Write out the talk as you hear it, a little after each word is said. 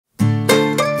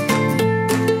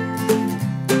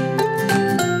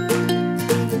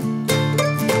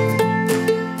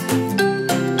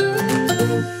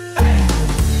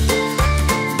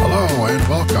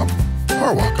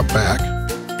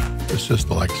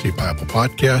Prophecy Bible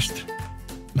Podcast.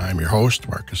 And I'm your host,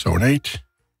 Marcus Onate,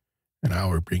 and now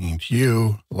we're bringing to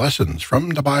you lessons from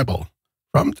the Bible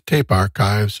from the tape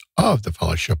archives of the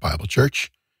Fellowship Bible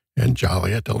Church in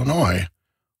Joliet, Illinois.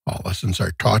 All lessons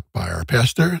are taught by our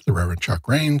pastor, the Reverend Chuck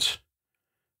Rains.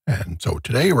 And so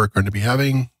today we're going to be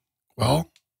having,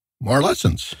 more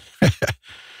lessons.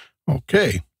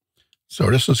 Okay, so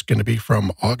this is going to be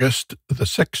from August the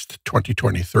 6th,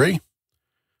 2023.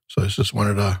 So this is one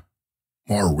of the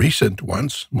more recent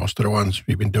ones. Most of the ones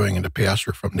we've been doing in the past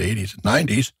are from the 80s and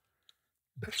 90s.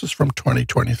 This is from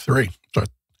 2023. So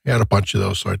I had a bunch of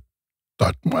those, so I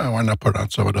thought, well, why not put on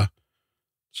some of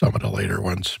the later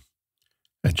ones?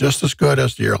 And just as good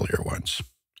as the earlier ones.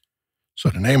 So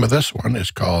the name of this one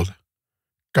is called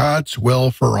God's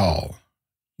Will for All,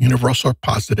 Universal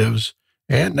Positives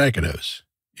and Negatives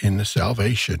in the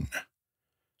Salvation.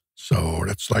 So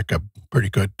that's like a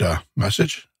pretty good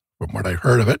message from what I've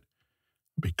heard of it.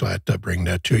 I'll be glad to bring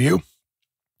that to you.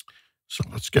 So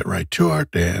let's get right to it.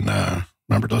 And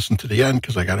remember to listen to the end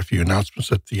because I got a few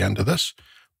announcements at the end of this.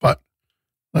 But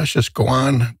let's just go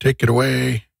on. Take it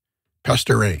away,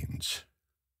 Pastor Rains.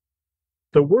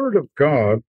 The Word of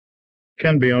God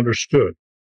can be understood.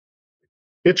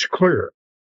 It's clear.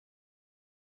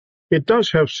 It does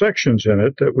have sections in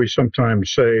it that we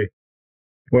sometimes say,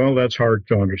 well, that's hard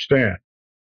to understand.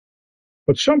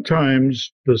 But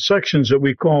sometimes the sections that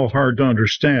we call hard to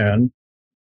understand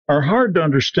are hard to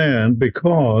understand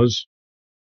because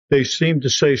they seem to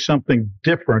say something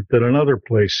different than another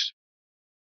place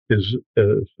is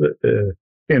in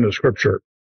the Scripture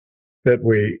that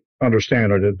we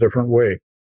understand it a different way.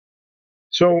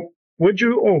 So would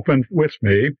you open with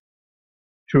me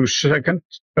to 1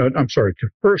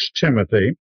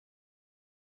 Timothy.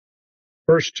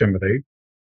 1 Timothy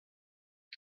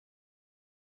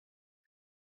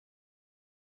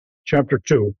chapter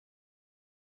 2.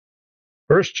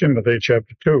 1 Timothy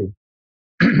chapter 2.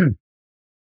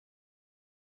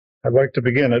 I'd like to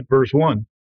begin at verse 1.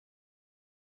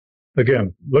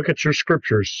 Again, look at your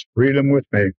scriptures. Read them with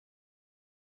me.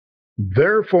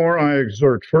 Therefore, I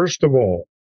exhort first of all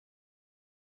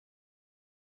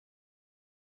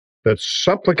that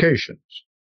supplications,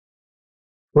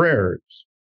 prayers,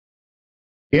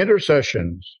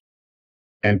 intercessions,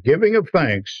 and giving of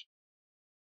thanks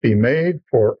be made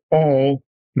for all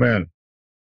men.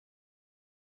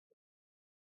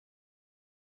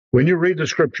 When you read the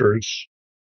scriptures,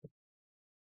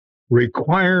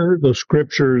 require the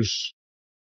scriptures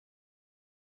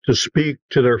to speak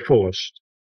to their fullest.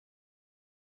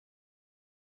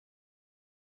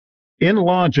 In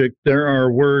logic, there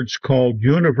are words called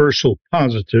universal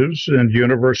positives and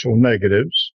universal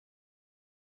negatives.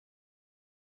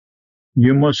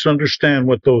 You must understand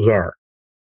what those are.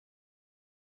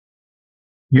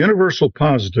 Universal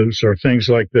positives are things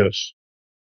like this: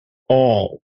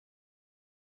 all.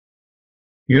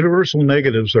 Universal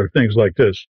negatives are things like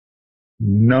this: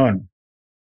 none,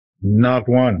 not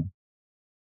one.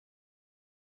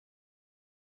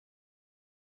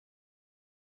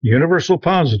 Universal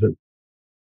positive: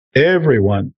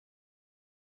 everyone.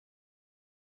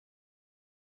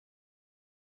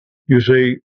 You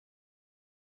see,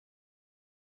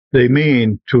 they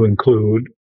mean to include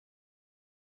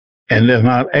and then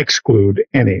not exclude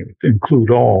any.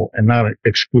 Include all and not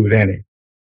exclude any.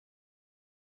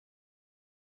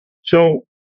 So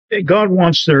God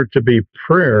wants there to be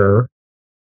prayer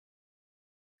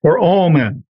for all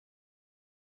men.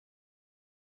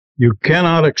 You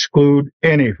cannot exclude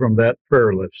any from that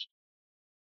prayer list,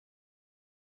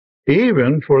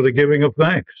 even for the giving of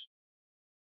thanks.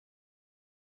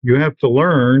 You have to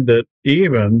learn that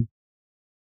even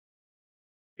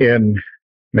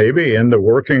maybe in the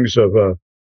workings of a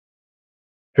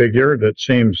figure that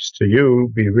seems to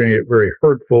you be very, very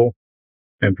hurtful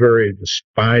and very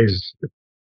despised,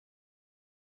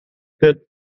 that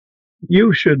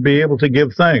you should be able to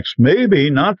give thanks.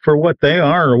 Maybe not for what they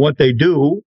are or what they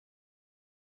do,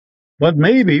 but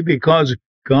maybe because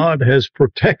God has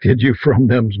protected you from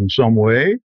them in some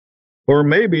way, or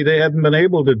maybe they haven't been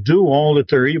able to do all that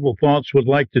their evil thoughts would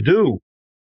like to do,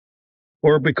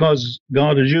 or because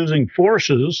God is using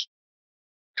forces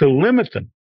to limit them.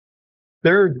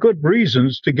 There are good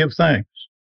reasons to give thanks.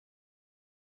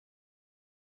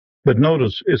 But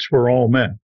notice, it's for all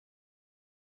men.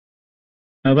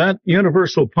 Now that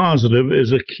universal positive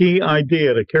is a key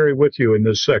idea to carry with you in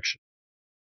this section.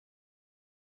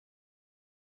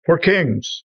 For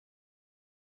kings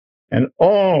and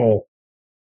all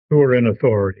who are in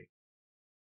authority.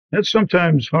 It's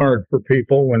sometimes hard for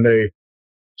people when they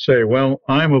say, well,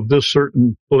 I'm of this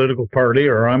certain political party,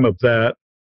 or I'm of that,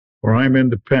 or I'm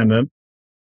independent,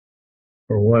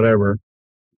 or whatever.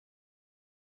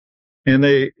 And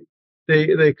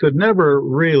they could never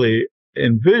really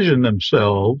envision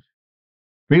themselves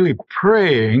really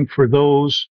praying for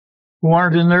those who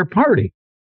aren't in their party.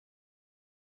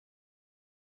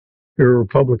 You're a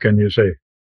Republican, you say,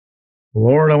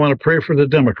 Lord, I want to pray for the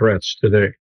Democrats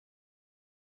today.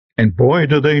 And boy,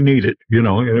 do they need it. You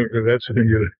know, that's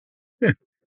you.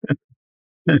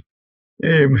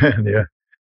 Amen.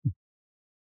 Yeah.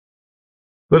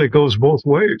 But it goes both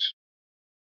ways.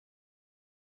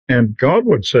 And God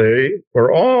would say,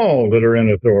 for all that are in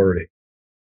authority.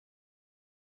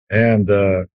 And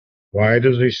why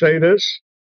does he say this?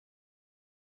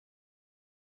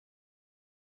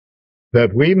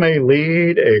 That we may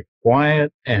lead a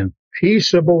quiet and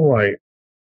peaceable life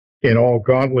in all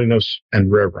godliness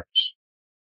and reverence.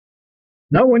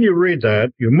 Now, when you read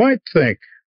that, you might think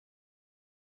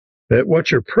that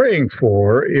what you're praying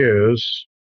for is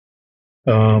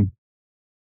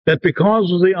that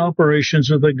because of the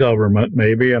operations of the government,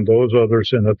 maybe, and those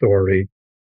others in authority,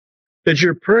 that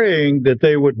you're praying that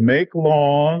they would make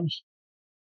laws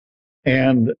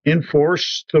and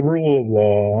enforce the rule of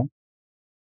law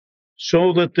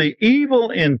so that the evil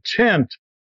intent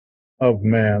of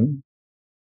men,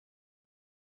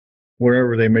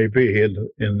 wherever they may be in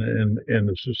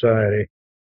the society,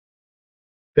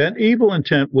 that evil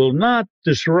intent will not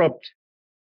disrupt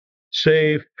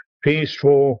safe,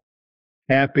 peaceful,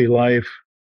 happy life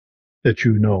that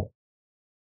you know.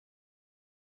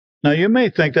 Now, you may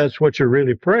think that's what you're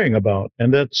really praying about,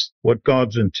 and that's what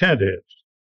God's intent is.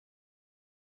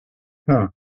 But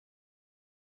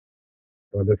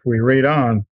if we read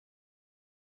on,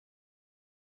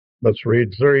 let's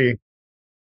read 3.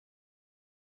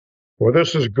 For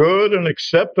this is good and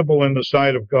acceptable in the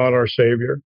sight of God our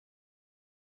Savior.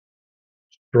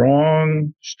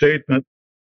 Strong statement.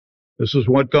 This is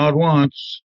what God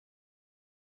wants.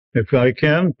 If I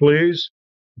can, please,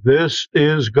 this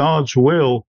is God's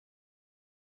will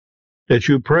that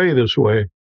you pray this way.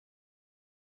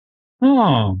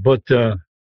 But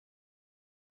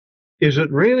is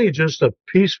it really just a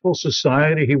peaceful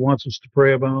society he wants us to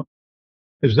pray about?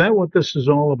 Is that what this is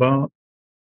all about?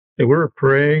 That we're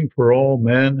praying for all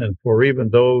men and for even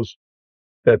those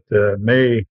that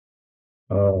may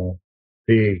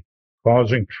be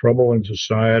causing trouble in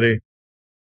society,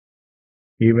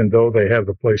 even though they have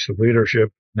the place of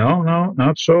leadership? No,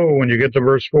 not so. When you get to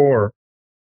verse 4,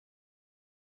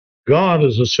 God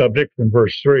is the subject from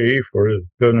verse 3, for it is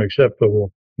good and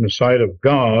acceptable in the sight of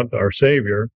God, our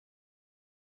Savior,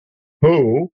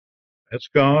 who, that's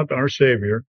God, our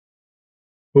Savior,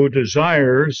 who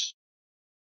desires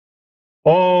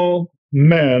all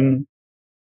men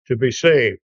to be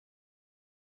saved.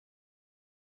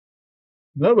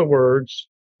 In other words,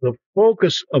 the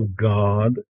focus of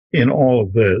God in all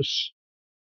of this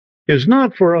is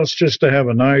not for us just to have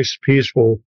a nice,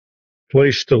 peaceful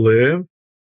place to live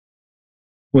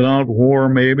without war,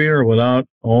 maybe, or without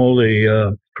all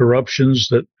the corruptions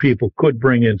that people could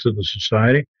bring into the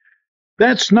society.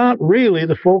 That's not really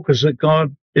the focus that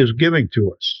God is giving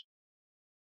to us.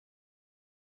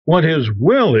 What his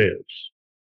will is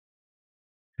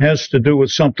has to do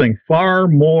with something far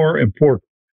more important.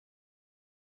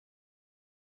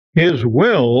 His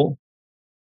will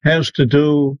has to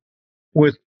do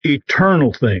with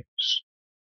eternal things,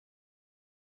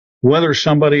 whether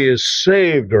somebody is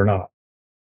saved or not,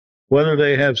 whether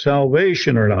they have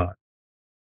salvation or not,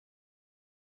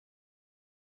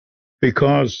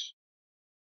 because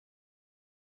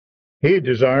he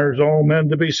desires all men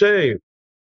to be saved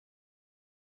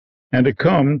and to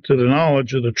come to the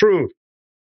knowledge of the truth.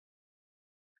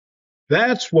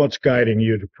 That's what's guiding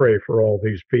you to pray for all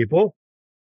these people,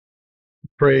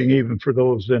 praying even for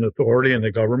those in authority in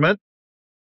the government.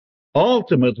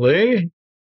 Ultimately,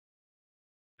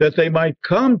 that they might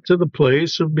come to the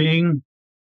place of being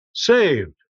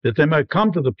saved, that they might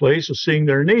come to the place of seeing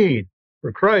their need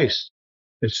for Christ,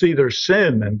 and see their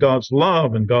sin and God's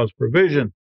love and God's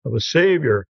provision of a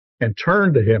Savior and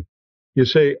turn to him. You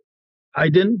say, I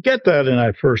didn't get that in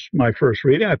my first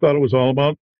reading. I thought it was all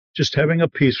about just having a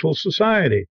peaceful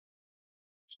society.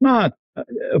 It's not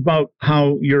about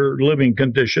how your living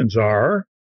conditions are.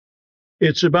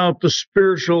 It's about the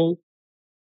spiritual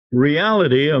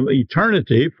reality of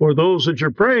eternity for those that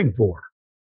you're praying for.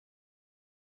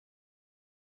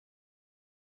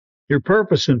 Your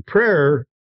purpose in prayer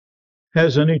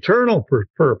has an eternal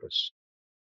purpose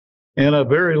and a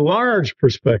very large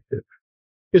perspective.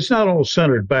 It's not all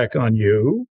centered back on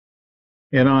you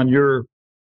and on your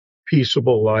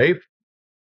peaceable life,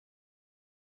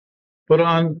 but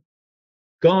on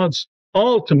God's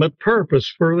ultimate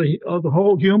purpose for the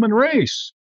whole human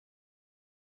race.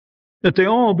 that they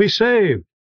all be saved.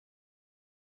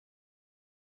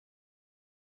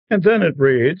 And then it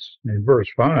reads in verse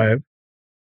 5,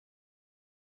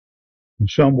 and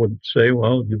some would say,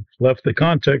 well, you've left the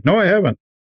context. No, I haven't.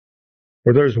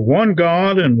 For there's one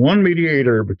God and one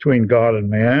mediator between God and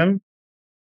man,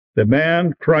 the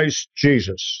man Christ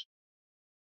Jesus.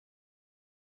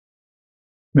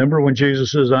 Remember when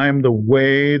Jesus says, I am the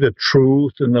way, the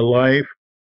truth, and the life?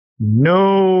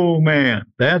 No man,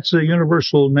 that's a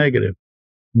universal negative.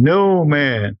 No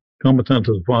man cometh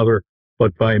unto the Father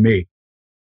but by me.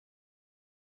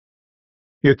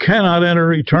 You cannot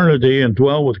enter eternity and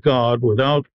dwell with God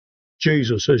without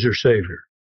Jesus as your Savior.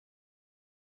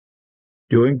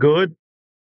 Doing good,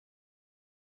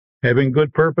 having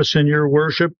good purpose in your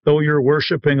worship, though you're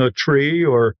worshiping a tree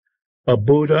or a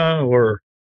Buddha or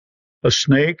a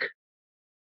snake,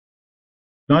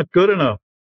 not good enough.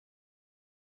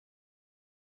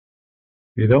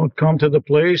 You don't come to the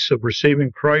place of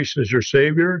receiving Christ as your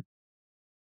Savior,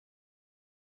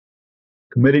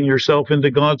 committing yourself into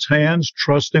God's hands,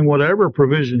 trusting whatever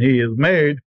provision He has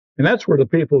made. And that's where the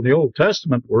people in the Old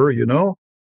Testament were, you know.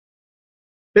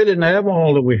 They didn't have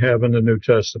all that we have in the New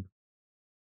Testament.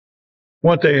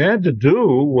 What they had to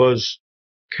do was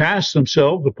cast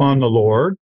themselves upon the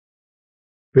Lord,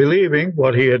 believing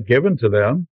what He had given to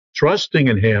them, trusting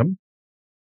in Him,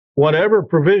 whatever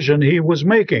provision He was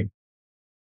making.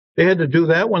 They had to do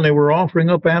that when they were offering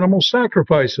up animal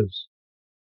sacrifices.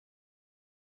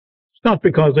 It's not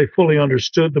because they fully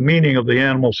understood the meaning of the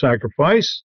animal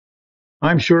sacrifice.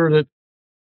 I'm sure that,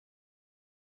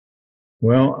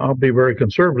 well, I'll be very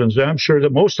conservative and say I'm sure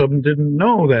that most of them didn't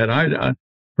know that.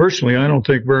 Personally, I don't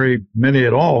think very many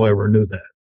at all ever knew that.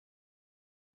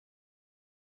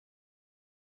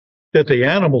 That the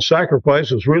animal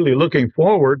sacrifice was really looking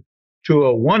forward to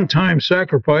a one-time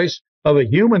sacrifice of a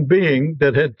human being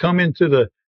that had come into the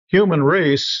human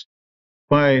race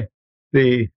by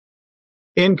the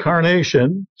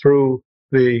incarnation through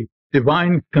the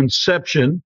divine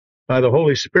conception by the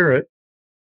Holy Spirit,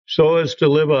 so as to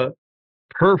live a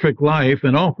perfect life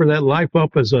and offer that life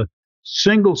up as a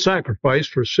single sacrifice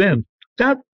for sin.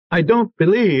 That, I don't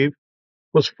believe,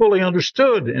 was fully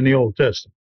understood in the Old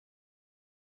Testament.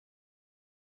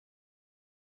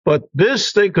 But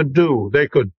this they could do. They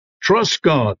could trust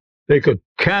God. They could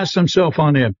cast themselves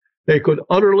on Him. They could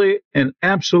utterly and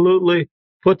absolutely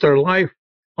put their life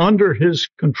under His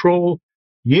control,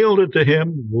 yield it to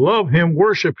Him, love Him,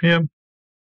 worship Him,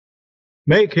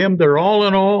 make Him their all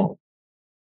in all,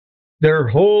 their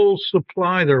whole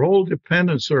supply, their whole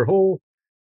dependence, their whole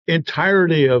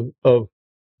entirety of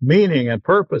meaning and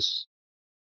purpose.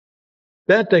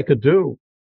 That they could do.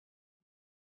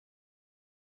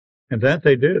 And that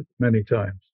they did many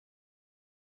times.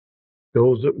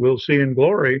 Those that we'll see in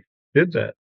glory did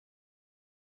that.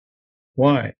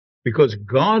 Why? Because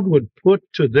God would put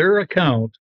to their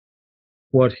account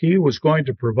what He was going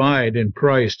to provide in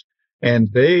Christ,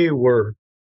 and they were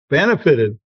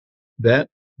benefited that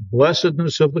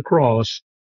blessedness of the cross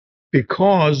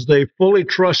because they fully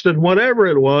trusted whatever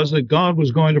it was that God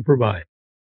was going to provide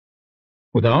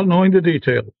without knowing the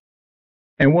details.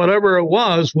 And whatever it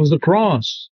was the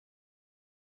cross.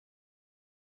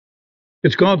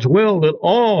 It's God's will that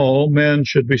all men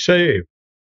should be saved.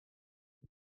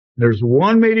 There's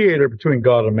one mediator between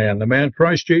God and man, the man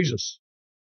Christ Jesus.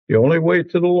 The only way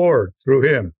to the Lord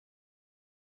through Him,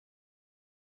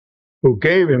 who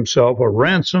gave Himself a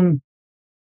ransom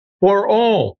for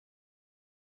all.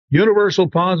 Universal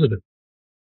positive.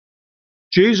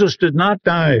 Jesus did not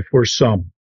die for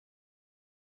some.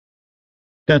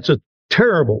 That's a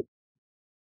terrible,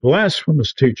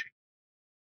 blasphemous teaching.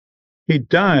 He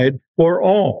died for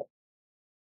all.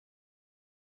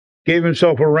 Gave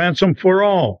Himself a ransom for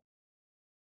all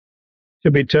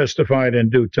to be testified in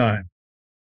due time.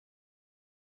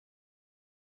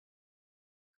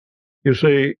 You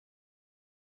see,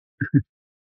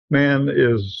 man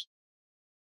is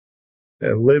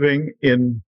living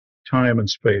in time and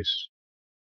space.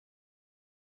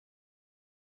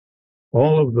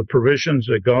 All of the provisions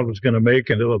that God was going to make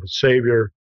until the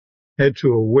Savior had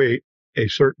to await a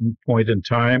certain point in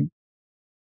time.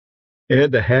 It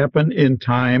had to happen in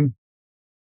time.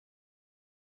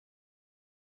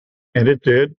 And it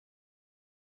did.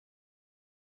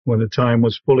 When the time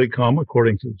was fully come,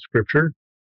 according to the Scripture,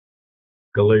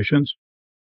 Galatians,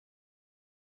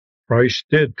 Christ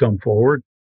did come forward,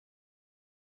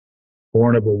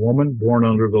 born of a woman, born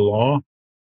under the law,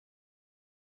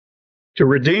 to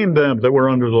redeem them that were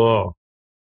under the law,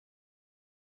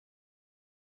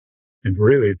 and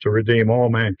really to redeem all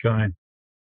mankind.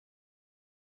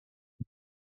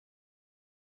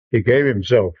 He gave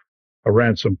Himself a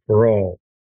ransom for all,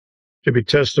 to be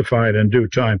testified in due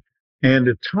time. And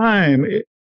the time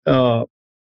of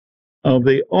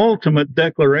the ultimate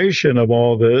declaration of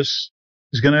all this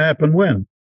is going to happen when?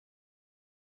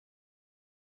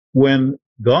 When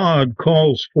God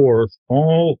calls forth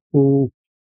all who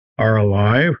are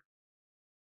alive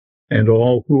and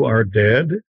all who are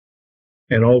dead,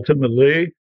 and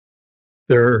ultimately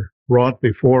they're brought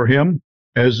before him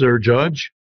as their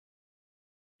judge.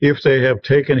 If they have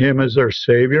taken him as their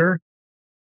Savior,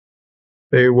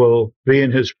 they will be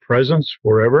in his presence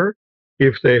forever.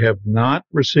 If they have not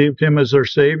received him as their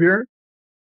Savior,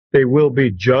 they will be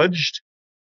judged.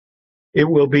 It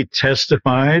will be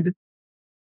testified.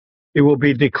 It will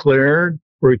be declared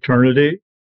for eternity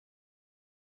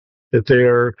that they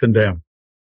are condemned.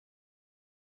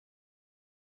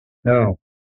 Now,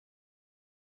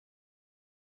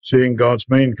 seeing God's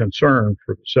main concern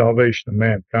for the salvation of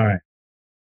mankind,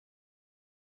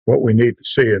 what we need to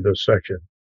see in this section.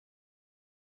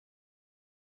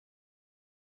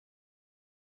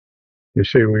 You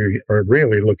see, we are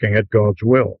really looking at God's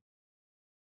will.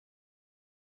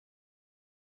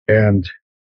 And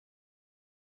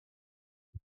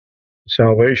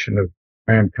salvation of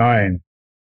mankind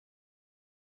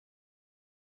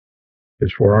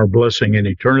is for our blessing in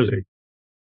eternity.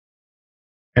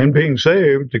 And being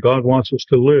saved, God wants us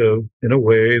to live in a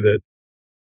way that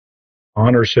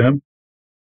honors him.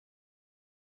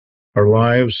 Our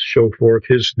lives show forth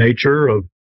his nature of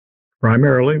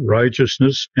primarily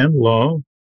righteousness and love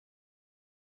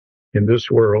in this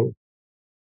world.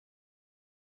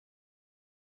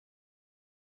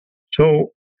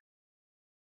 So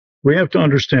we have to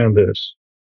understand this.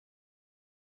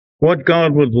 What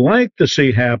God would like to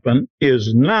see happen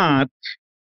is not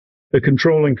the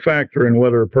controlling factor in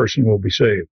whether a person will be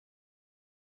saved.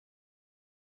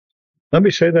 Let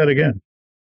me say that again.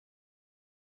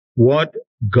 What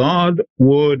God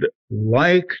would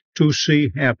like to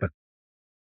see happen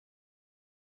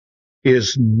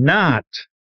is not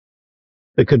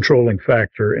the controlling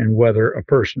factor in whether a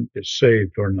person is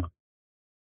saved or not.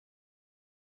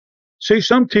 See,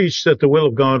 some teach that the will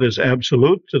of God is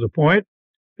absolute to the point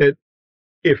that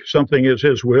if something is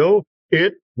his will,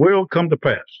 it will come to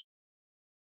pass.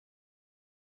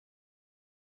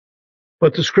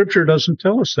 But the scripture doesn't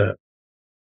tell us that.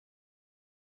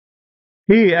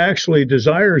 He actually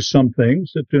desires some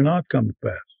things that do not come to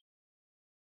pass.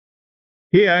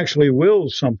 He actually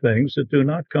wills some things that do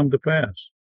not come to pass.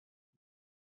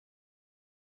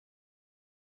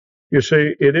 You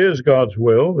see, it is God's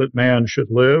will that man should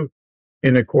live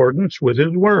in accordance with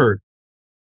his word.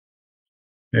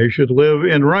 He should live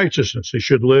in righteousness. He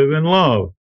should live in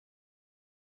love.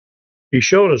 He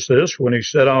showed us this when he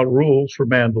set out rules for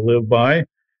man to live by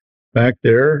back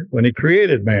there when he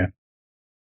created man.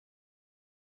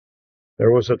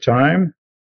 There was a time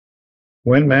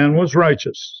when man was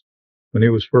righteous. When he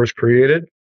was first created,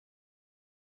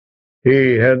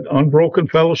 he had unbroken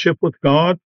fellowship with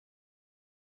God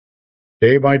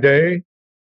day by day.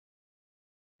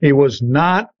 He was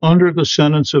not under the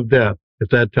sentence of death at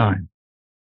that time,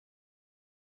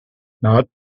 not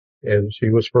as he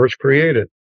was first created.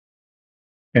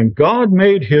 And God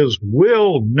made his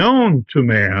will known to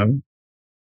man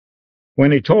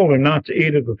when he told him not to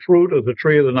eat of the fruit of the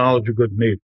tree of the knowledge of good and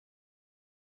evil.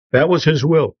 That was his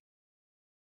will.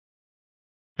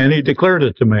 And he declared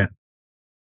it to man.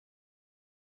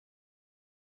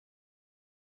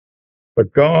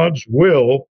 But God's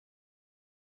will,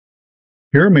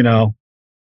 hear me now,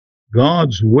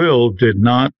 God's will did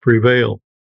not prevail.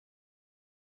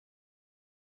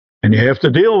 And you have to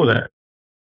deal with that.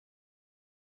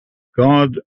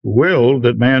 God willed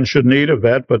that man shouldn't eat of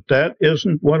that, but that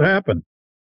isn't what happened.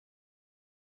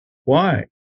 Why?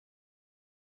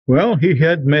 Well, he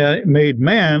had made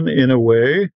man in a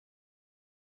way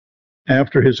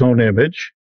after his own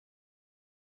image,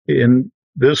 in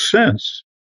this sense,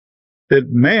 that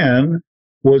man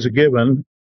was given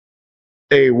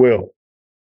a will.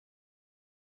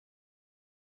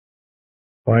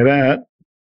 By that,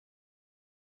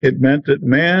 it meant that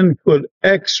man could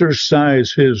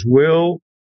exercise his will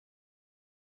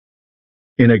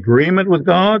in agreement with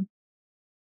God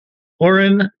or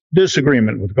in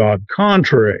disagreement with God,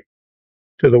 contrary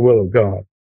to the will of God.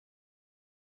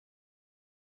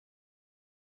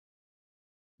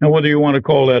 Now, whether you want to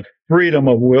call that freedom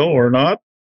of will or not,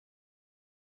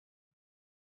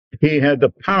 he had the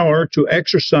power to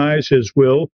exercise his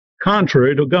will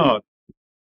contrary to God.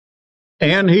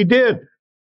 And he did.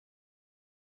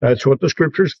 That's what the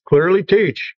scriptures clearly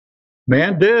teach.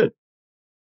 Man did.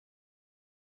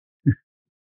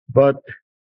 But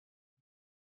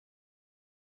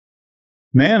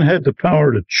Man had the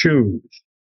power to choose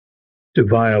to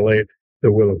violate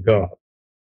the will of God.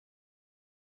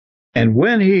 And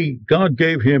when God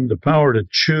gave him the power to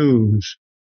choose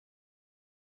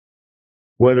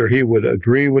whether he would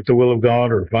agree with the will of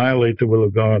God or violate the will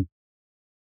of God,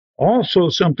 also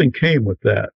something came with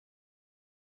that.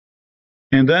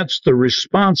 And that's the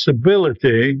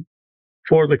responsibility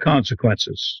for the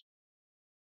consequences.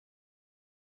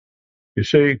 You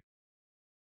see,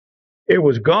 it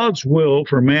was God's will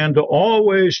for man to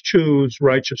always choose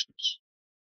righteousness,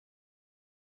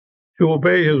 to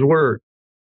obey his word,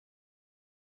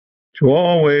 to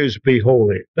always be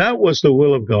holy. That was the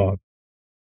will of God.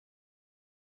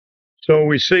 So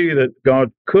we see that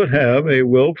God could have a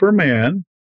will for man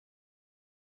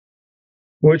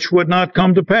which would not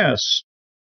come to pass.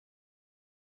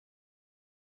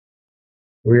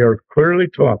 We are clearly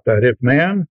taught that if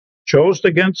man chose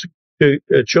to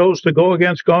go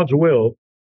against God's will,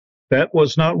 that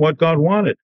was not what God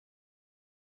wanted.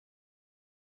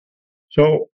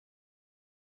 So,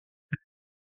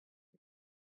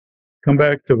 come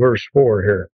back to verse 4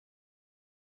 here.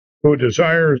 Who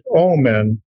desires all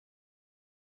men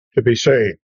to be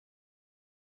saved.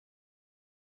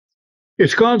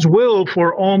 It's God's will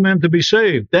for all men to be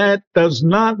saved. That does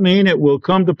not mean it will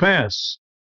come to pass.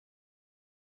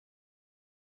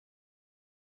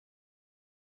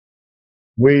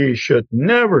 We should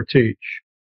never teach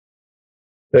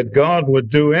that God would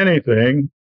do anything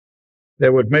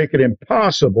that would make it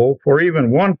impossible for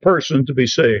even one person to be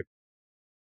saved.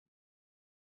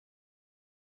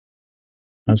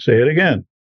 I'll say it again.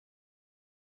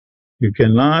 You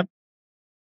cannot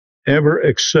ever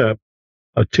accept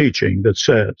a teaching that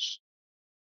says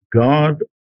God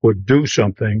would do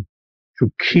something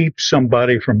to keep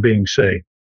somebody from being saved,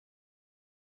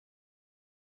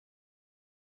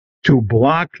 to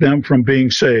block them from being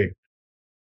saved,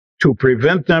 to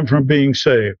prevent them from being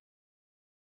saved.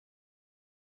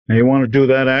 And you want to do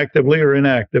that actively or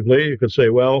inactively, you could say,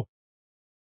 well,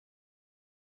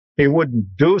 he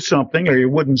wouldn't do something, or he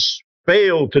wouldn't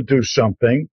fail to do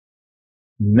something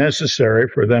necessary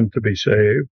for them to be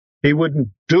saved. He wouldn't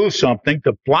do something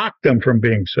to block them from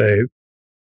being saved.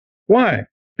 Why?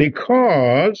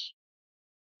 Because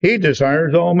he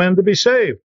desires all men to be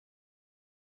saved.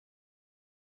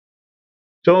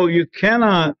 So you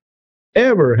cannot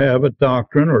ever have a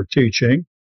doctrine or teaching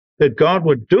that God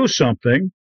would do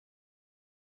something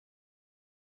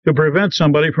to prevent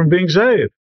somebody from being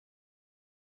saved.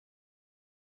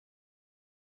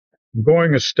 I'm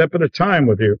going a step at a time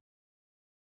with you.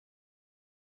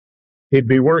 He'd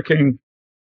be working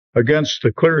against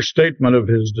the clear statement of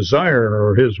his desire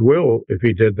or his will if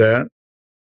he did that.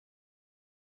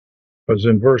 Because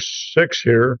in verse 6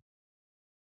 here,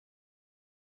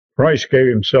 Christ gave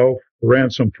himself a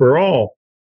ransom for all.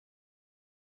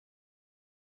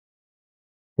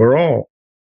 For all.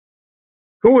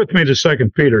 Go with me to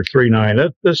 2 Peter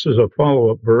 3:9. This is a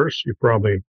follow-up verse. You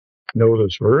probably know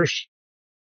this verse.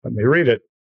 Let me read it.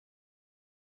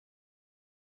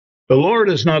 The Lord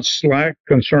is not slack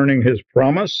concerning his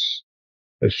promise,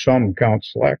 as some count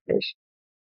slackness,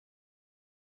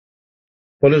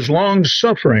 but is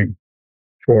long-suffering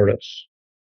toward us,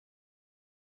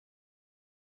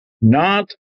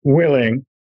 not willing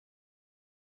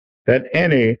that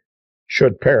any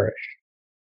should perish.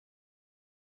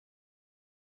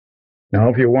 Now,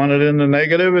 if you want it in the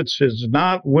negative, it's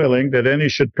not willing that any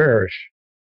should perish.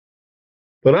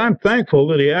 But I'm thankful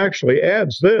that he actually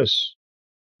adds this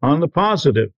on the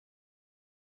positive,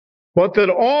 but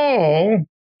that all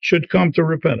should come to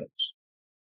repentance.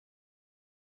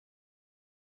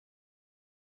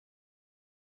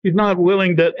 He's not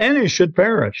willing that any should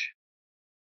perish.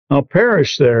 Now,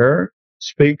 perish there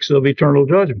speaks of eternal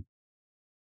judgment.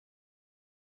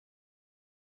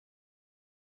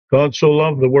 God so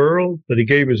loved the world that he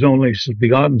gave his only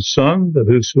begotten Son, that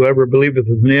whosoever believeth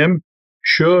in him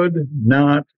should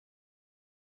not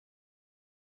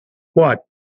what?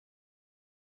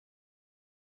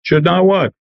 Should not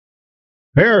what?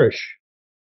 Perish.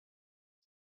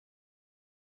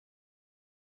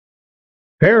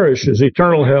 Perish is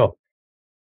eternal hell.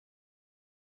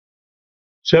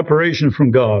 Separation from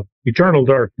God, eternal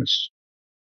darkness.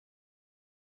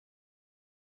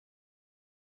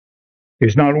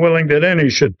 He's not willing that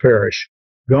any should perish.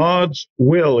 God's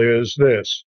will is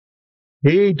this.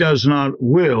 He does not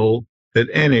will that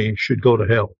any should go to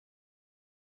hell.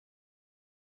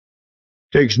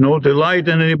 Takes no delight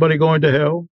in anybody going to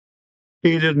hell.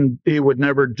 He would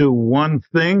never do one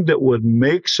thing that would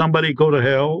make somebody go to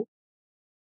hell.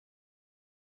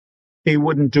 He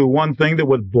wouldn't do one thing that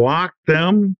would block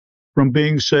them from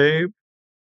being saved.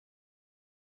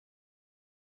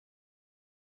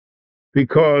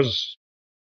 because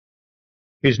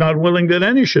he's not willing that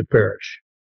any should perish.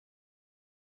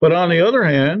 But on the other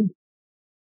hand,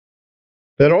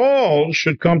 that all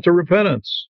should come to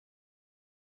repentance.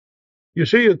 You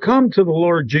see, you come to the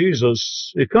Lord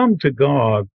Jesus, you come to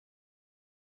God,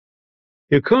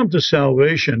 you come to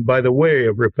salvation by the way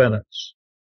of repentance.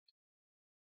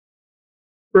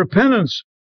 Repentance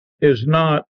is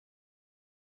not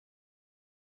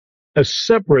a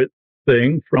separate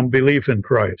thing from belief in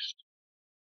Christ.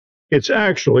 It's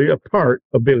actually a part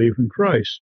of belief in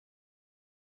Christ.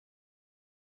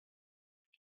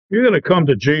 You're going to come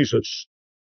to Jesus.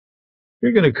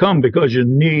 You're going to come because you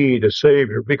need a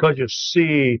Savior, because you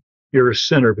see you're a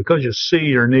sinner, because you see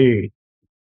your need.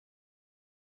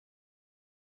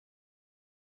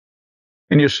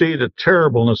 And you see the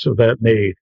terribleness of that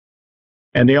need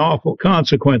and the awful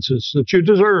consequences that you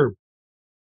deserve.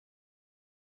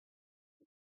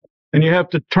 And you have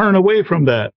to turn away from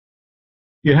that.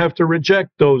 You have to reject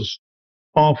those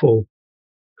awful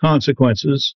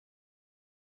consequences.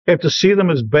 You have to see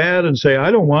them as bad and say, I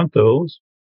don't want those.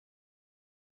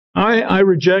 I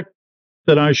reject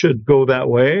that I should go that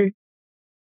way.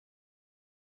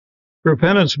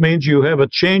 Repentance means you have a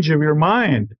change of your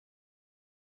mind,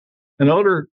 an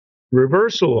utter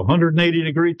reversal, a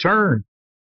 180-degree turn.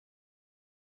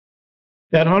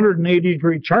 That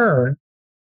 180-degree turn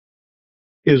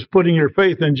is putting your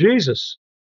faith in Jesus.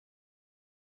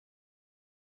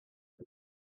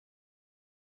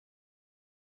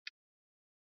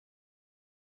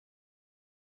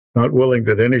 Not willing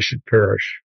that any should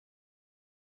perish,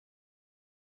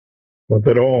 but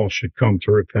that all should come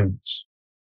to repentance.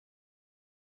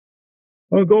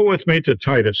 Well, go with me to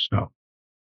Titus now.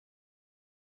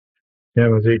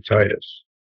 Timothy, Titus.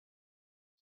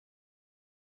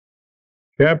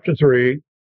 Chapter 3.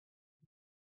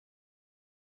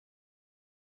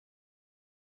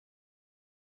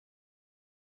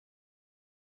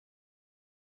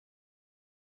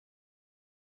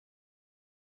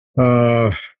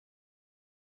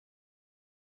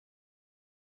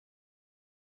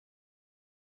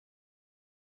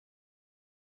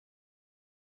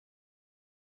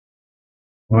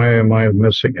 Why am I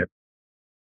missing it?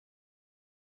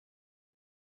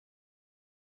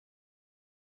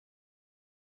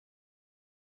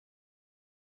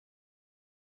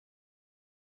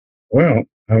 Well,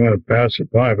 I'm going to pass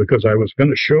it by because I was going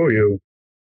to show you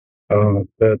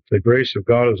that the grace of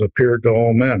God has appeared to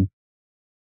all men.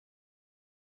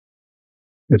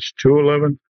 It's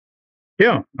 2:11.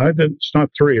 Yeah, it's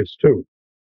not 3, it's 2.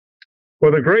 For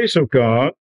the grace of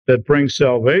God that brings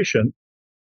salvation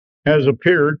has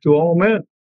appeared to all men.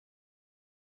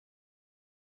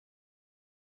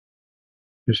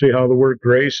 You see how the word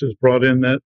grace is brought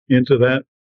into that?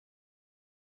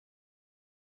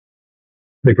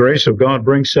 The grace of God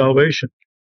brings salvation.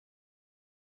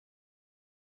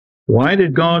 Why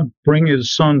did God bring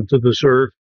his Son to this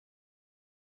earth?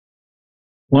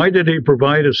 Why did he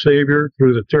provide a Savior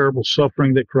through the terrible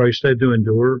suffering that Christ had to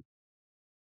endure?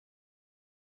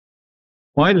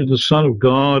 Why did the Son of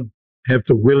God have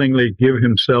to willingly give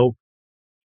himself,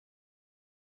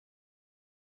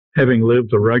 having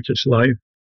lived a righteous life?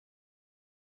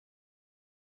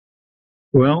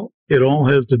 Well, it all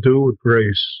has to do with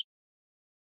grace.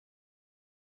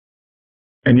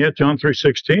 And yet John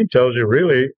 3:16 tells you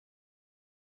really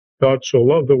God so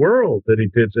loved the world that he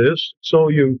did this. So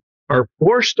you are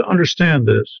forced to understand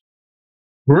this.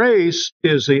 Grace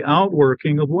is the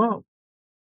outworking of love.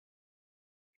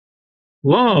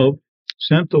 Love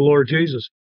sent the Lord Jesus.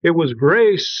 It was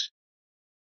grace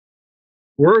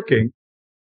working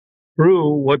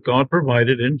through what God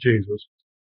provided in Jesus.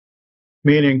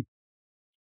 Meaning,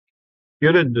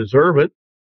 you didn't deserve it.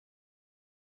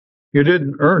 You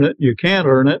didn't earn it. You can't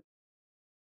earn it.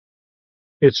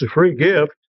 It's a free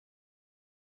gift.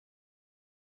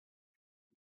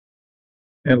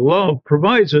 And love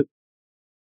provides it.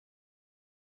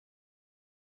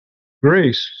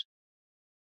 Grace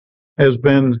has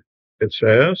been, it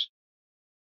says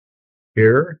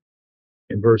here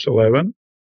in verse 11,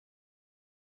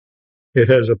 it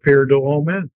has appeared to all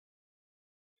men.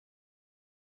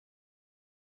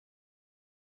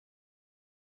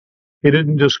 He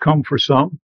didn't just come for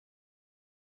some.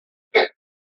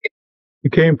 He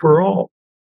came for all.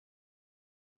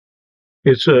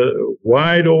 It's a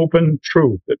wide open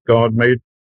truth that God made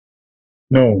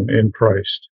known in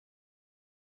Christ.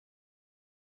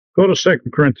 Go to 2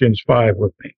 Corinthians 5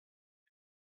 with me.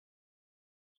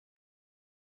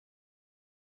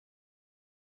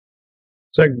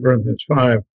 2 Corinthians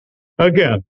 5.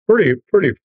 Again, pretty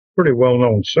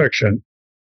well-known section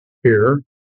here,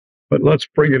 but let's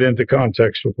bring it into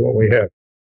context with what we have.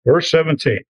 Verse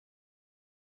 17.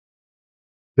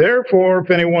 Therefore,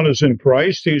 if anyone is in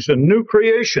Christ, he's a new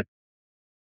creation.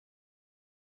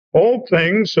 Old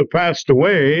things have passed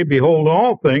away. Behold,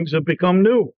 all things have become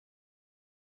new.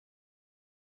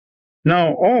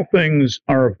 Now, all things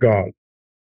are of God.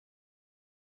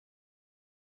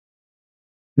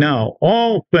 Now,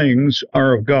 all things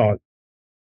are of God,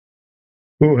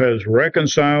 who has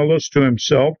reconciled us to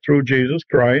himself through Jesus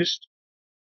Christ,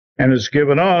 and has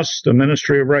given us the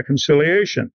ministry of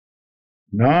reconciliation.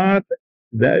 Not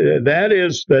that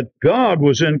is, that God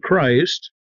was in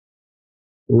Christ,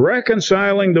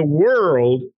 reconciling the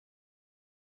world,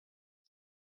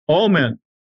 all men,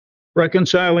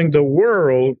 reconciling the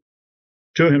world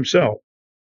to himself,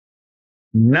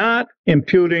 not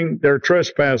imputing their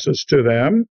trespasses to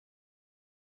them,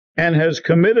 and has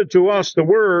committed to us the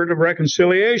word of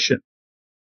reconciliation.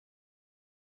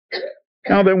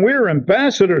 Now then, we're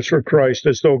ambassadors for Christ,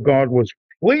 as though God was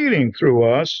pleading through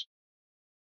us.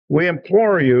 We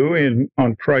implore you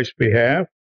on Christ's behalf,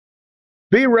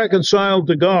 be reconciled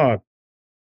to God.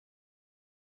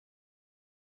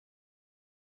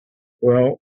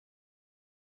 Well,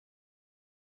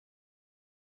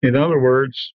 in other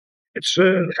words, it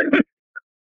says,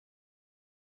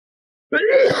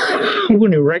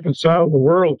 when he reconciled the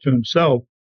world to himself,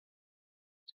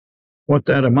 what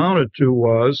that amounted to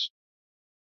was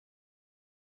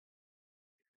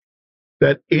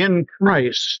that in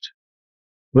Christ,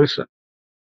 listen,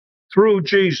 through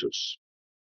Jesus,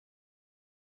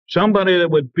 somebody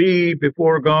that would be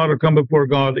before God or come before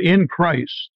God in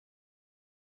Christ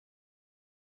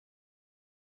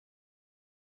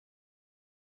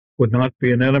would not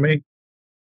be an enemy.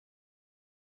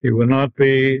 He would not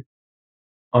be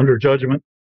under judgment.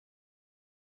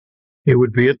 He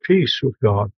would be at peace with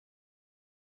God.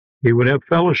 He would have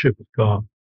fellowship with God.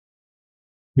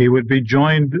 He would be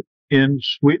joined in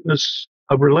sweetness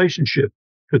of relationship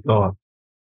to God.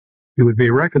 He would be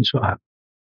reconciled.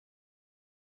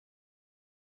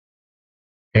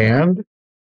 And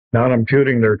not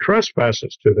imputing their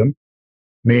trespasses to them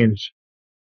means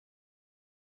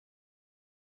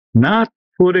not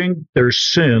putting their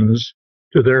sins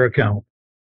to their account.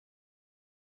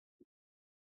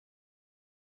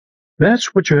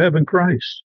 That's what you have in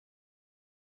Christ.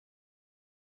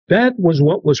 That was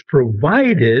what was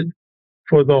provided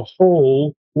for the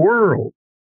whole world.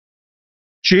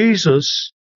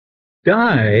 Jesus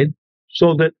died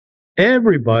so that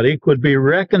everybody could be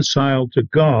reconciled to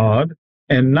God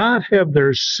and not have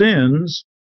their sins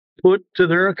put to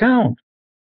their account.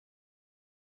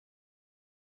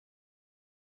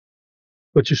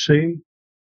 But you see,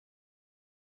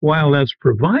 while that's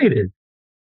provided,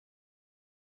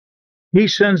 he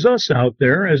sends us out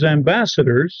there as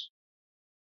ambassadors,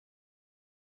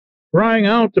 crying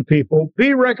out to people,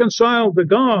 be reconciled to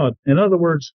God. In other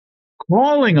words,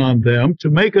 calling on them to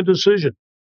make a decision,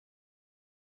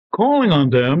 calling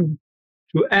on them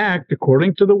to act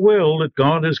according to the will that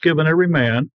God has given every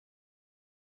man,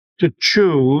 to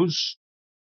choose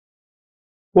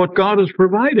what God has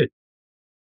provided,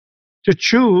 to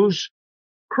choose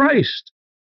Christ,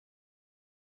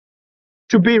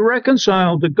 to be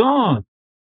reconciled to God.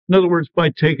 In other words, by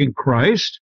taking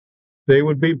Christ, they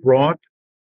would be brought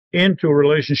into a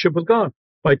relationship with God.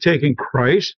 By taking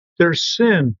Christ, their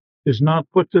sin is not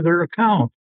put to their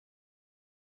account.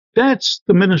 That's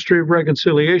the ministry of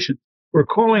reconciliation. We're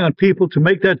calling on people to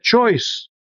make that choice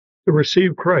to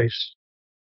receive Christ.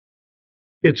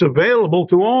 It's available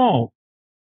to all.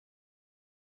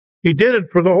 He did it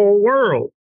for the whole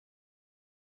world.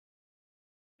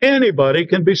 Anybody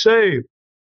can be saved.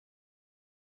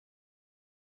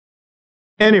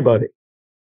 Anybody.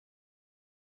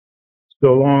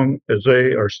 So long as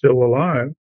they are still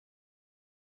alive.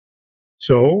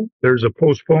 So there's a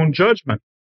postponed judgment.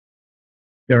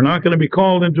 They're not going to be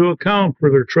called into account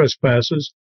for their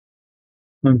trespasses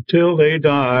until they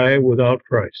die without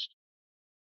Christ.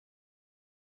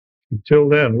 Until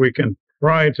then, we can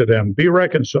cry to them, be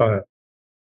reconciled.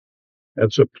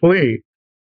 That's a plea.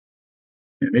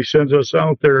 And he sends us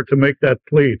out there to make that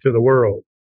plea to the world.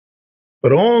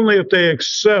 But only if they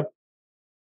accept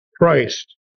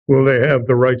Christ will they have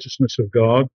the righteousness of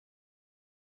God.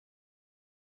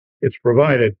 It's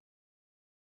provided.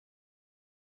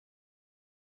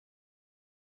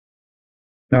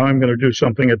 Now I'm going to do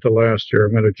something at the last here.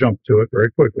 I'm going to jump to it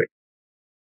very quickly.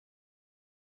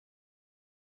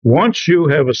 Once you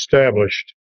have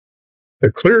established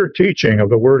the clear teaching of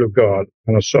the Word of God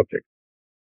on a subject,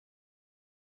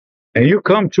 and you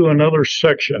come to another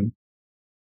section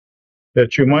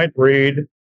that you might read,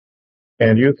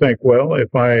 and you think, well,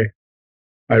 if I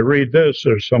read this,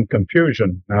 there's some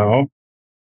confusion now.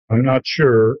 I'm not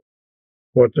sure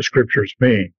what the scriptures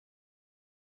mean.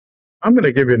 I'm going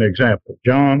to give you an example.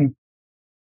 John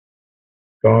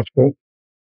Gospel.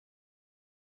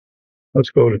 Let's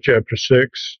go to chapter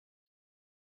 6.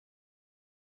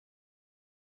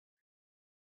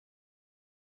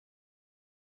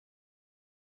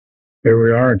 Here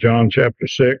we are, John chapter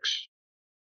 6,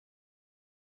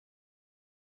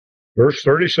 verse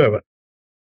 37.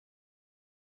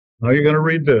 Now you're going to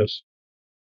read this.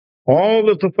 All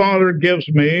that the Father gives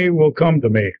me will come to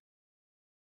me,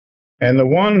 and the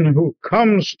one who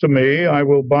comes to me I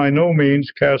will by no means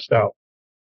cast out.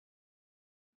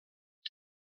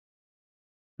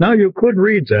 Now you could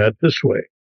read that this way.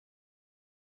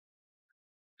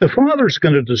 The Father's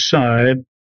going to decide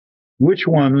which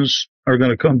ones are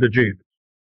going to come to Jesus.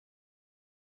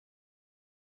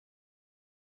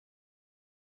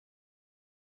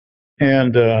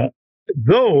 And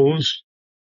those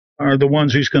are the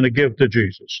ones he's going to give to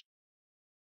Jesus.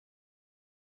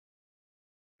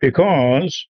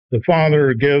 Because the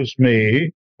Father gives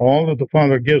me, all that the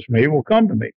Father gives me will come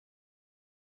to me.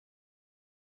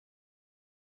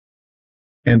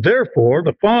 And therefore,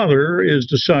 the Father is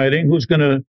deciding who's going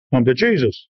to come to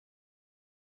Jesus.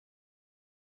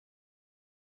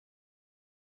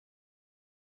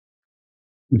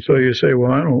 And so you say,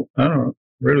 well, I don't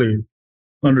really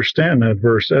understand that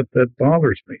verse. That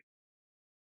bothers me.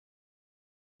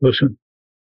 Listen,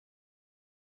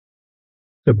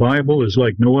 the Bible is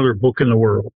like no other book in the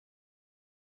world.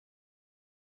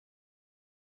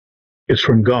 It's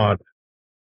from God.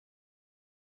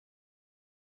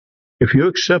 If you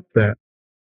accept that,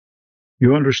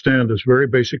 you understand this very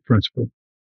basic principle.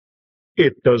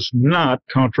 It does not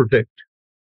contradict.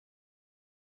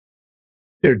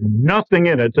 There's nothing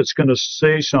in it that's going to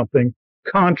say something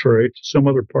contrary to some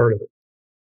other part of it.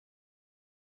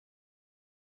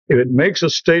 If it makes a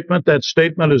statement, that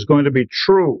statement is going to be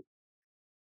true.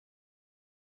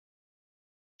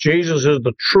 Jesus is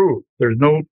the truth. There's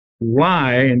no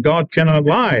lie, and God cannot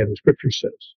lie, the scripture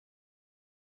says.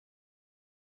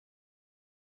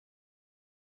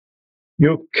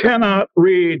 You cannot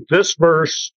read this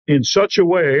verse in such a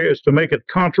way as to make it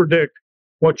contradict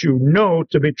what you know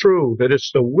to be true, that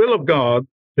it's the will of God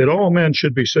that all men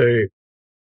should be saved.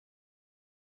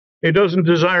 He doesn't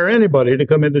desire anybody to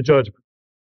come into judgment.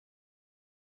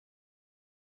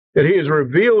 That he has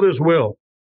revealed his will.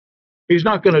 He's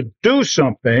not going to do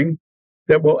something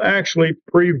that will actually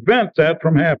prevent that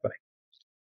from happening.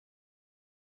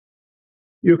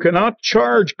 You cannot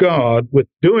charge God with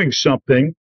doing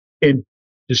something in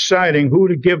deciding who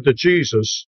to give to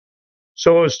Jesus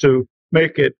so as to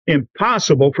make it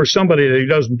impossible for somebody that he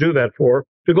doesn't do that for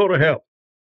to go to hell.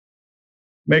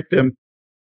 Make them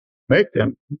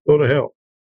go to hell.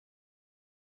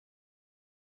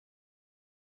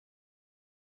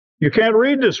 You can't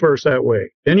read this verse that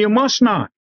way, and you must not.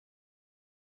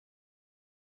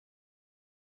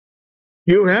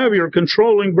 You have your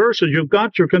controlling verses. You've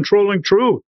got your controlling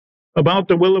truth about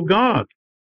the will of God.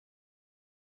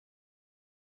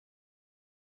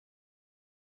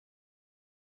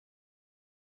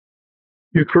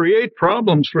 You create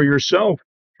problems for yourself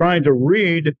trying to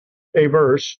read a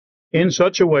verse in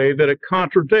such a way that it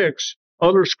contradicts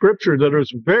other scripture that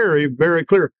is very, very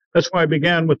clear. That's why I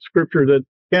began with scripture that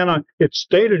it's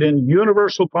stated in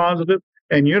universal positive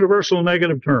and universal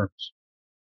negative terms.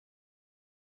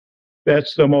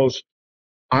 That's the most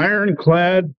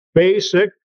ironclad,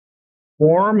 basic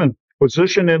form and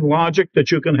position in logic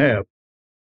that you can have.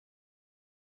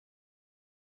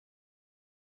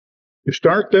 You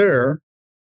start there,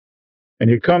 and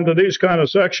you come to these kind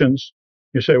of sections,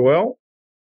 you say, well,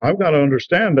 I've got to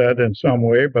understand that in some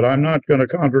way, but I'm not going to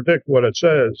contradict what it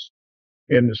says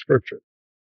in the scripture.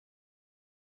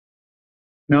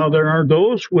 Now, there are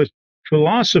those with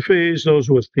philosophies, those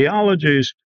with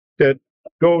theologies that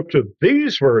go to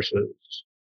these verses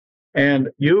and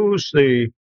use the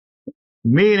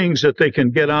meanings that they can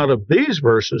get out of these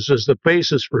verses as the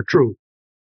basis for truth.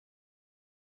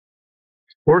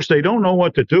 Of course, they don't know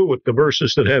what to do with the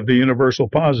verses that have the universal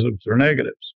positives or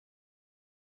negatives.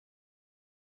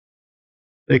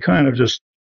 They kind of just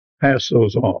pass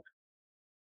those off.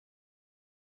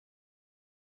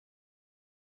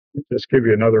 I'll just give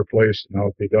you another place and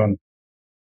I'll be done.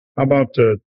 How about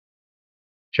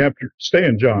stay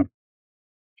in John,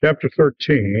 chapter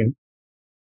 13,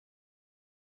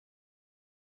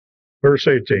 verse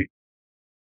 18.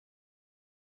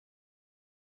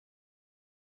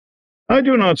 I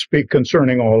do not speak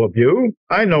concerning all of you.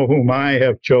 I know whom I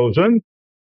have chosen,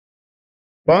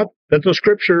 but that the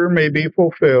scripture may be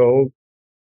fulfilled,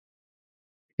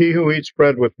 he who eats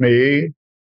bread with me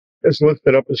has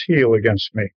lifted up his heel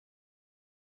against me.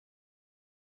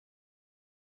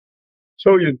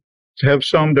 So you have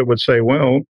some that would say,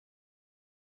 well,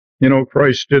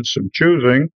 Christ did some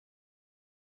choosing,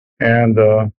 and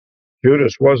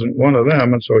Judas wasn't one of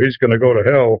them, and so he's going to go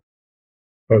to hell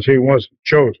because he wasn't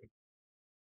chosen.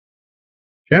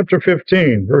 Chapter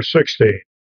 15, verse 16.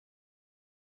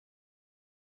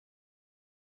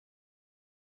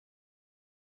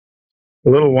 A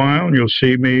little while, and you'll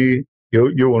see me.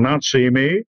 You will not see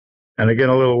me. And again,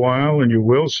 a little while, and you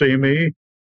will see me,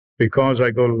 because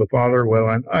I go to the Father. Well,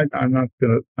 I'm not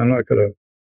gonna.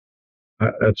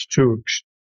 That's too.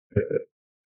 I'm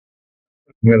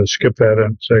going to skip that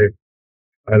and say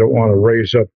I don't want to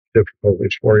raise up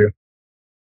difficulties for you.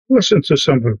 Listen to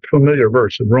some familiar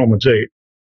verse in Romans 8.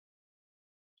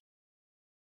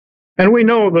 And we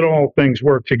know that all things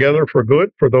work together for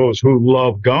good for those who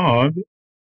love God,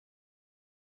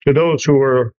 to those who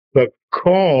are the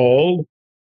called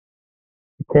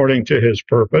according to his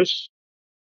purpose.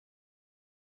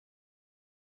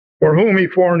 For whom he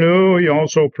foreknew, he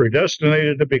also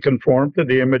predestinated to be conformed to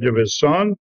the image of his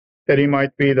Son, that he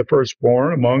might be the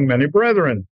firstborn among many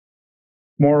brethren.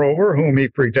 Moreover, whom he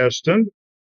predestined,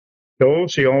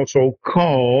 those he also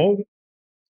called.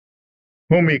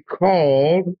 Whom he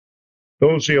called,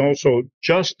 those he also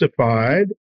justified.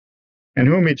 And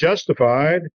whom he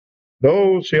justified,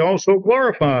 those he also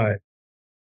glorified.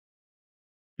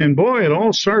 And boy, it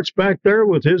all starts back there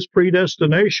with his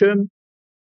predestination.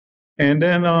 And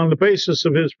then on the basis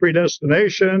of his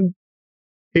predestination,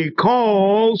 he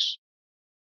calls,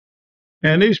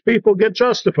 and these people get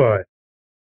justified.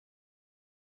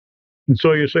 And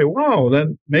so you say, wow,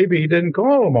 then maybe he didn't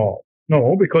call them all.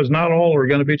 No, because not all are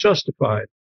going to be justified.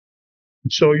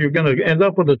 And so you're going to end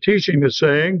up with a teaching that's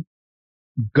saying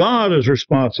God is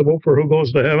responsible for who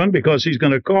goes to heaven because he's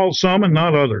going to call some and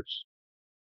not others.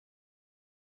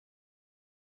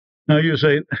 Now you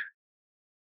say,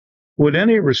 would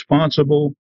any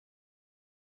responsible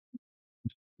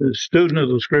student of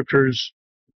the scriptures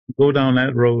go down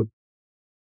that road?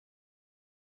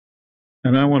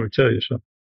 And I want to tell you something.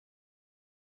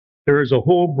 There is a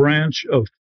whole branch of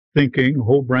thinking, a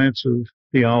whole branch of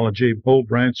theology, a whole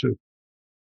branch of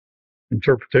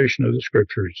interpretation of the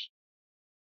scriptures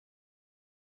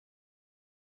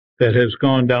that has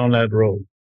gone down that road.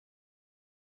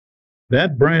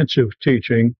 That branch of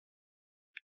teaching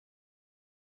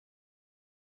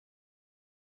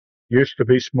used to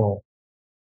be small,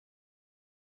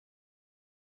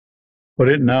 but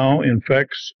it now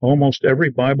infects almost every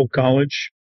Bible college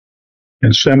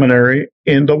and seminary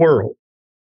in the world,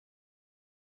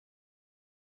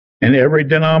 and every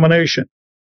denomination.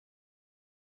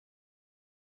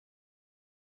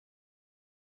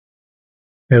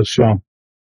 Has some,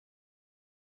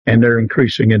 and they're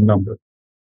increasing in number.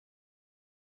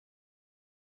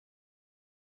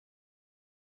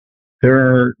 There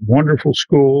are wonderful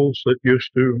schools that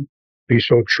used to be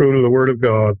so true to the Word of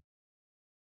God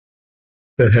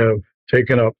that have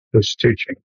taken up this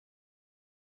teaching.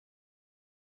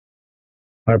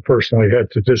 I personally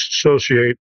had to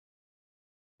disassociate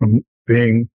from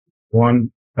being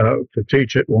one, to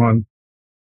teach at one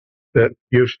that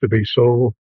used to be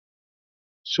so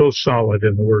solid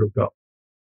in the Word of God.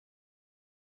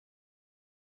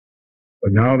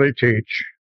 But now they teach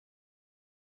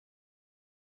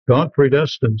God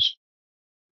predestines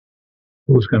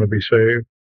who's going to be saved.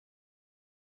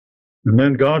 And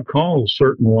then God calls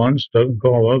certain ones, doesn't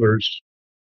call others.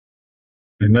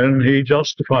 And then he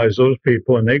justifies those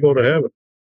people and they go to heaven.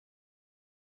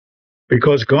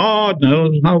 Because God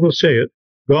knows how to say it.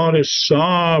 God is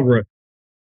sovereign.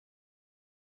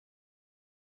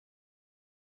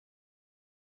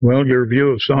 Well, your view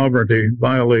of sovereignty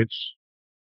violates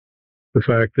the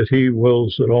fact that he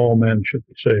wills that all men should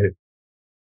be saved.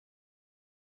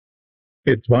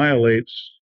 It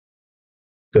violates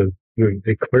the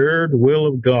declared will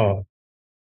of God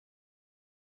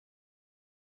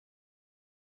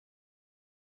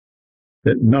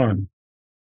that none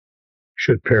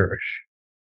should perish.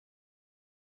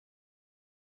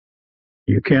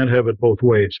 You can't have it both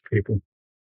ways, people.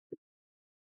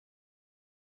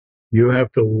 You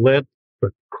have to let the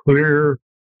clear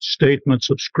statements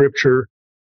of Scripture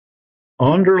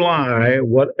underlie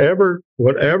whatever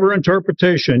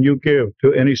interpretation you give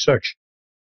to any section.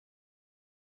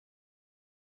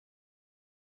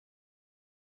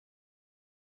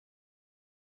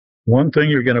 One thing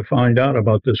you're going to find out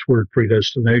about this word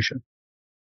predestination.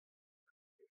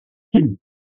 It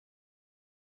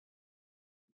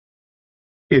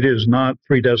is not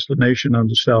predestination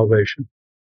unto salvation.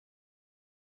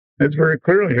 It's very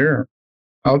clearly here.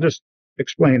 I'll just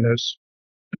explain this.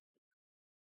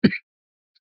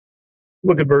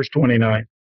 Look at verse 29.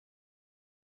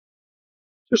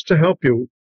 just to help you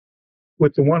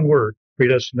with the one word,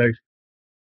 predestination.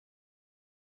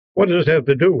 What does it have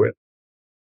to do with?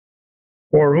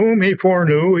 For whom he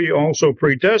foreknew, he also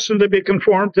predestined to be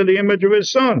conformed to the image of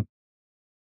his Son.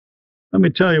 Let me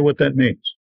tell you what that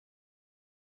means.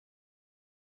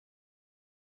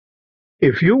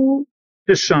 If you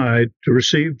decide to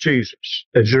receive Jesus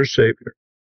as your Savior,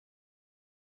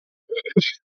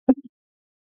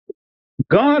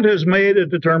 God has made a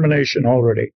determination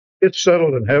already. It's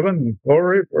settled in heaven and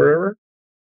glory forever.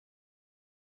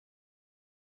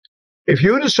 If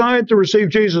you decide to receive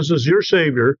Jesus as your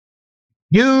Savior,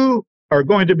 you are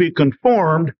going to be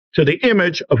conformed to the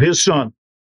image of his Son.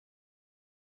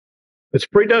 It's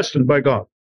predestined by God.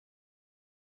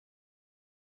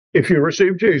 If you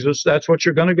receive Jesus, that's what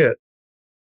you're going to get.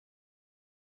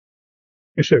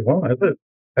 You say, well,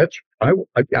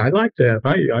 I like that.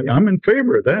 I'm in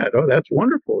favor of that. Oh, that's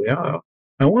wonderful. Yeah,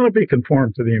 I want to be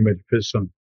conformed to the image of his Son.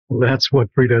 Well, that's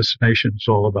what predestination is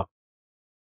all about.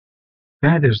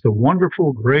 That is the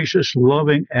wonderful, gracious,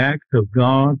 loving act of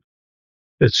God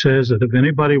that says that if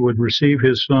anybody would receive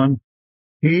his Son,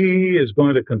 he is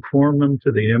going to conform them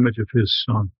to the image of his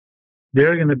Son.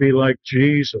 They're going to be like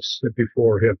Jesus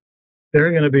before him.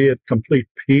 They're going to be at complete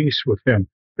peace with him.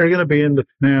 They're going to be in the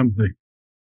family.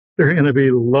 They're going to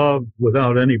be loved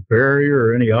without any barrier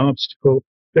or any obstacle.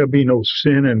 There'll be no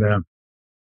sin in them.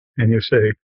 And you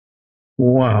say,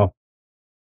 wow,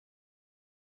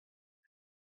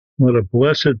 what a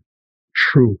blessed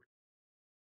truth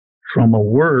from a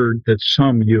word that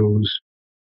some use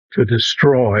to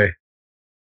destroy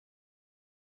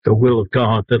the will of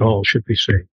God that all should be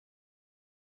saved.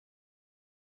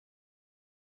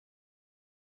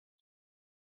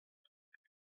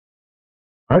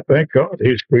 I thank God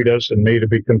he's predestined me to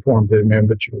be conformed to the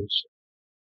image of his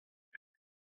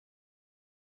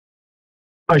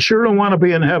Son. I sure don't want to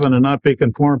be in heaven and not be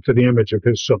conformed to the image of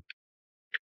his Son.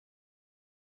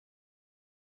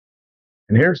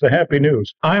 And here's the happy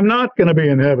news. I'm not going to be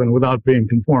in heaven without being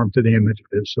conformed to the image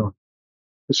of his Son.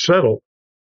 It's settled.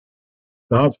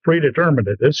 God's predetermined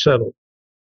it. It's settled.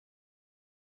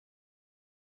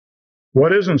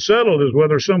 What isn't settled is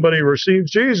whether somebody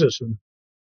receives Jesus.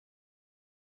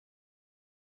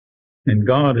 And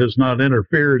God has not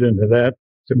interfered into that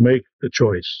to make the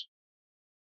choice.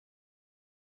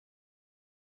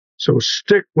 So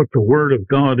stick with the Word of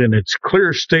God in its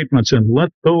clear statements and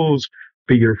let those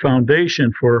be your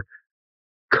foundation for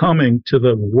coming to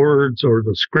the words or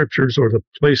the scriptures or the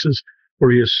places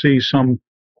where you see some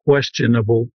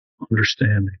questionable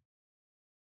understanding,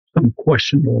 some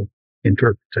questionable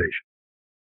interpretation.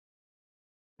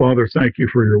 Father, thank you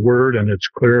for your word and its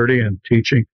clarity and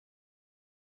teaching.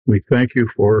 We thank you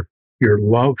for your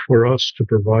love for us to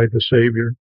provide the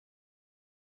Savior.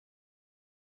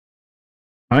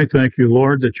 I thank you,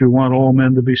 Lord, that you want all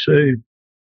men to be saved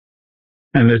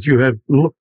and that you have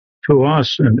looked to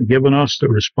us and given us the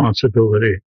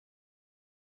responsibility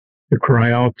to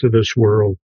cry out to this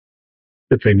world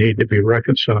that they need to be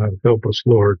reconciled. Help us,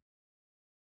 Lord.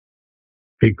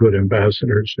 Be good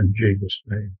ambassadors in Jesus'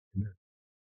 name. Amen.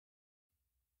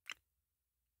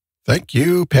 Thank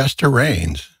you, Pastor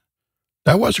Rains.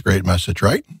 That was a great message,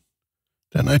 right?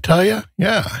 Didn't I tell you?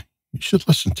 Yeah, you should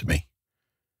listen to me.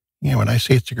 Yeah, when I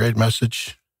say it's a great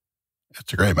message,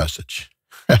 it's a great message.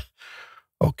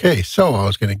 Okay, so I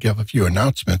was going to give a few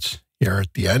announcements here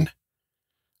at the end.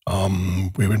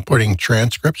 We've been putting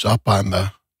transcripts up on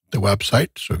the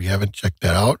website, so if you haven't checked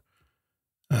that out,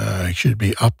 it should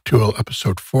be up to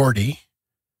episode 40,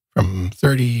 from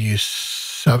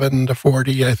 37 to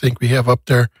 40, I think we have up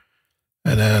there.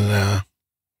 And then,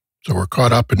 so we're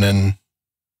caught up, and then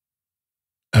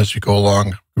as we go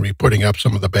along, we'll be putting up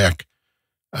some of the back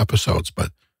episodes,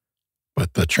 but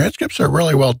the transcripts are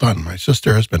really well done. My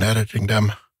sister has been editing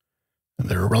them, and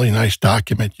they're a really nice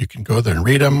document. You can go there and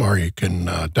read them, or you can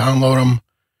download them,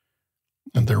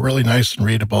 and they're really nice and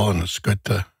readable, and it's good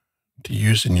to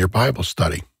use in your Bible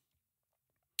study.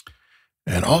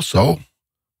 And also,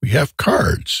 we have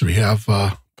cards. We have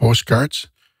postcards.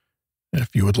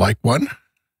 If you would like one,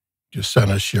 just send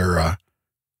us your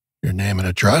name and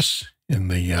address in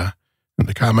the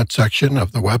comment section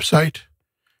of the website,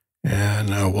 and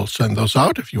we'll send those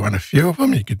out. If you want a few of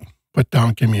them, you could put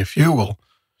down, give me a few. You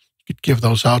could give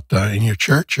those out in your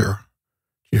church or to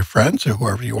your friends or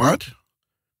whoever you want.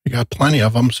 We got plenty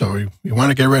of them, so we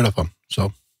want to get rid of them.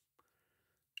 So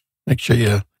make sure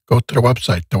you go to the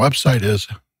website. The website is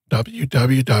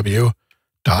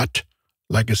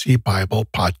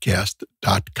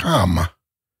www.legacybiblepodcast.com.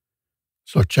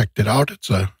 So check it out. It's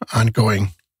an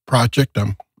ongoing project.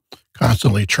 I'm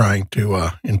constantly trying to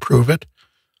improve it.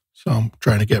 So I'm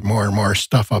trying to get more and more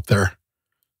stuff up there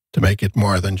to make it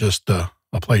more than just a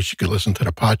place you could listen to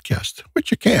the podcast, which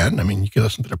you can. I mean, you can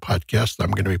listen to the podcast. I'm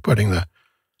going to be putting the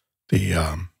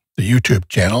YouTube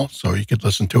channel, so you could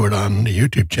listen to it on the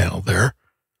YouTube channel there.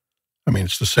 I mean,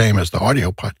 it's the same as the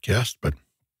audio podcast, but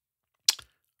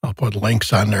I'll put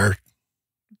links on there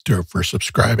for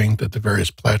subscribing to the various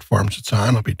platforms it's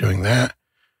on. I'll be doing that.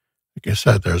 Like I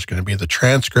said, there's going to be the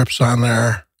transcripts on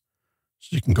there,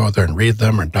 so you can go there and read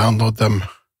them or download them.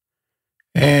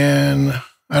 And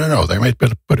I don't know, they might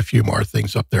put a few more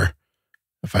things up there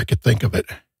if I could think of it.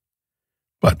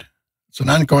 But it's an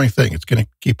ongoing thing. It's going to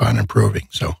keep on improving.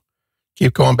 So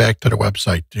keep going back to the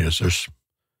website, because there's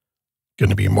going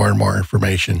to be more and more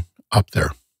information up there.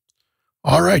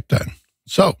 All right, then.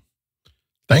 So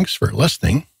thanks for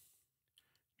listening.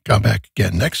 Come back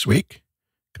again next week,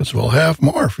 because we'll have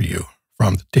more for you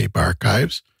from the tape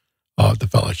archives of the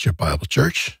Fellowship Bible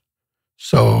Church.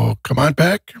 So come on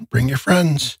back, bring your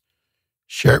friends,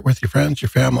 share it with your friends, your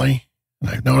family.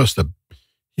 And I've noticed a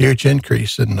huge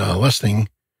increase in listening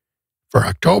for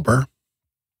October,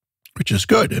 which is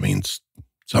good. It means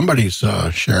somebody's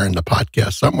sharing the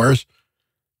podcast somewhere.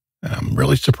 I'm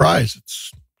really surprised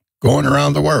it's going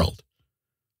around the world.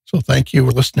 So thank you,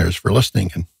 listeners, for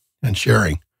listening and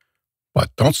sharing.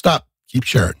 But don't stop. Keep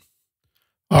sharing.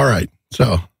 All right.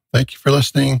 So thank you for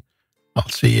listening. I'll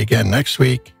see you again next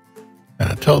week.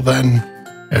 And until then,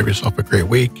 have yourself a great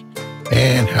week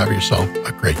and have yourself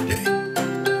a great day.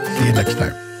 See you next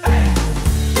time.